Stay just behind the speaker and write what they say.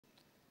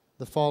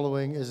The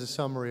following is a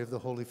summary of the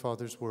Holy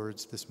Father's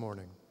words this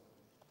morning.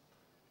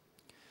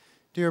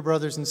 Dear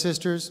brothers and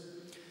sisters,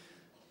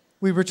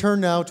 we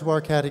return now to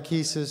our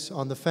catechesis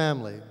on the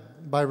family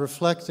by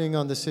reflecting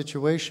on the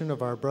situation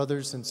of our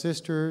brothers and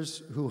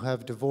sisters who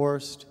have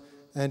divorced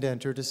and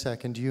entered a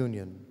second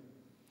union.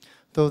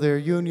 Though their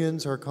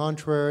unions are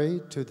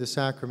contrary to the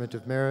sacrament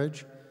of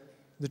marriage,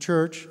 the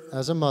Church,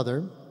 as a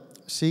mother,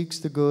 seeks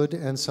the good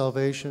and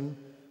salvation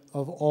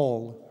of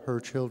all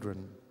her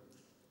children.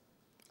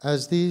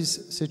 As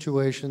these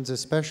situations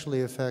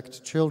especially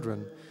affect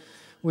children,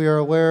 we are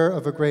aware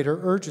of a greater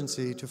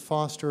urgency to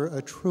foster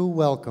a true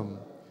welcome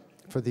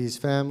for these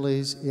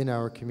families in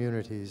our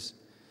communities.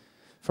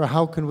 For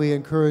how can we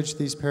encourage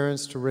these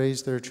parents to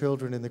raise their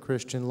children in the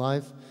Christian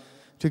life,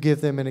 to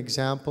give them an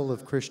example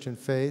of Christian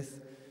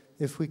faith,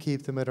 if we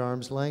keep them at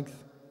arm's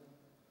length?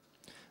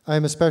 I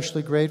am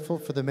especially grateful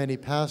for the many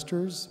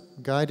pastors,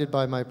 guided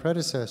by my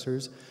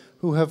predecessors,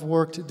 who have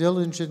worked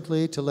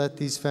diligently to let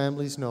these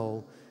families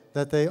know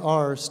that they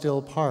are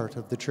still part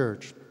of the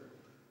Church.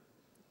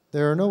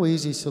 There are no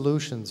easy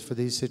solutions for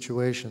these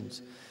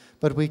situations,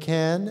 but we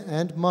can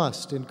and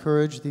must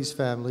encourage these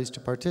families to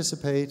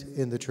participate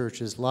in the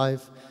Church's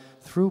life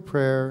through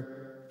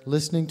prayer,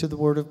 listening to the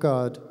Word of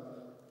God,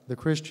 the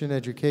Christian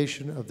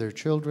education of their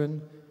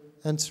children,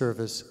 and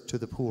service to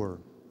the poor.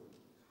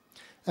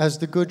 As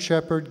the Good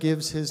Shepherd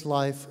gives his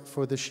life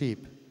for the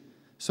sheep,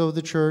 so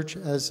the Church,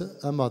 as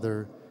a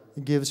mother,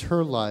 gives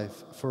her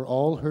life for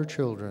all her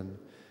children,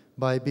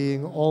 by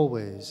being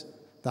always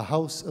the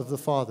house of the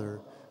Father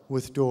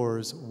with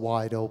doors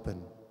wide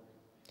open.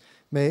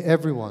 May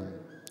everyone,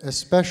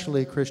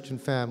 especially Christian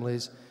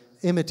families,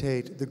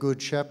 imitate the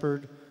Good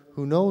Shepherd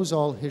who knows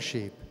all his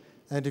sheep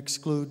and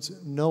excludes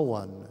no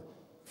one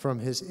from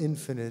his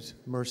infinite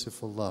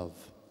merciful love.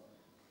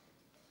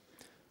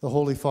 The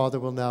Holy Father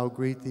will now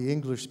greet the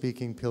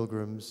English-speaking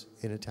pilgrims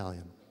in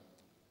Italian.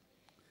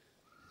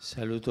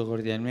 Saluto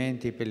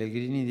cordialmente I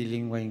pellegrini di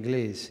lingua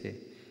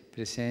inglese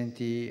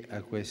presenti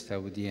a questa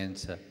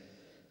udienza,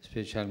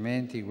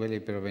 specialmente quelli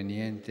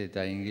provenienti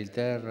da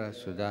Inghilterra,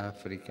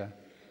 Sudafrica,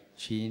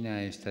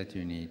 Cina e Stati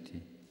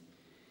Uniti.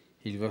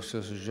 Il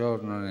vostro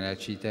soggiorno nella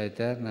città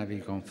eterna vi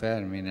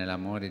confermi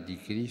nell'amore di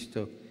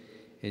Cristo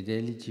ed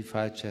Egli ci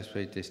faccia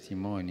Suoi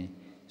testimoni,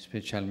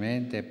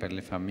 specialmente per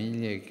le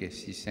famiglie che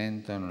si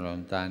sentono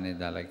lontane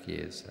dalla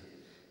Chiesa.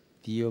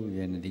 Dio vi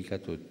benedica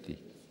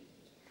tutti.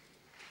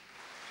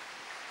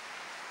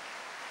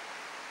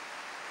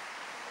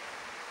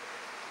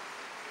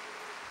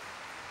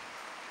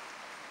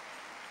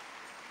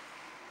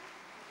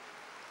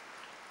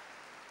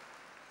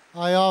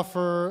 I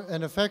offer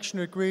an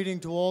affectionate greeting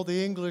to all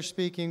the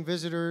English-speaking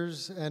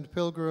visitors and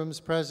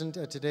pilgrims present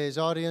at today's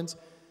audience,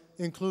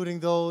 including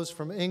those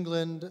from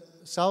England,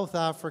 South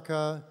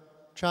Africa,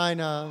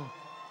 China,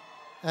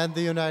 and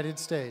the United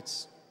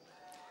States.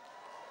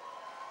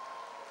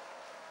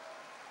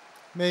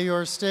 May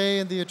your stay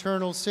in the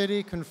Eternal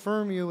City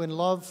confirm you in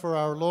love for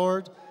our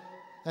Lord,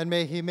 and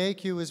may He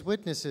make you His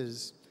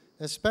witnesses,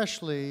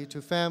 especially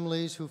to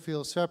families who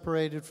feel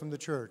separated from the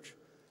Church.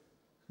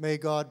 May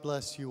God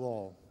bless you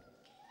all.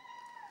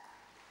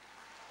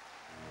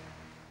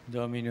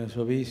 Dominus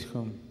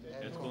vobiscum,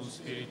 et cum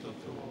spiritu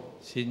tuo,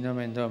 sit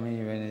nomen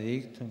Domini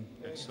benedictum,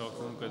 ex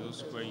hoc nunc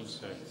edusque in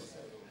seculum.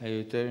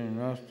 aiuterium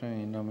nostrum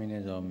in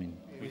nomine Domini.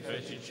 Qui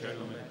feci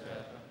caelum et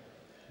terra.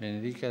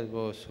 Benedicat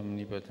vos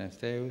omnipotens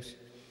Deus,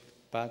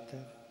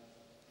 Pater,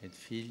 et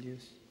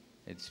Filius,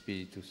 et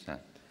Spiritus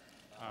Sanctus.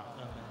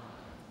 Amen.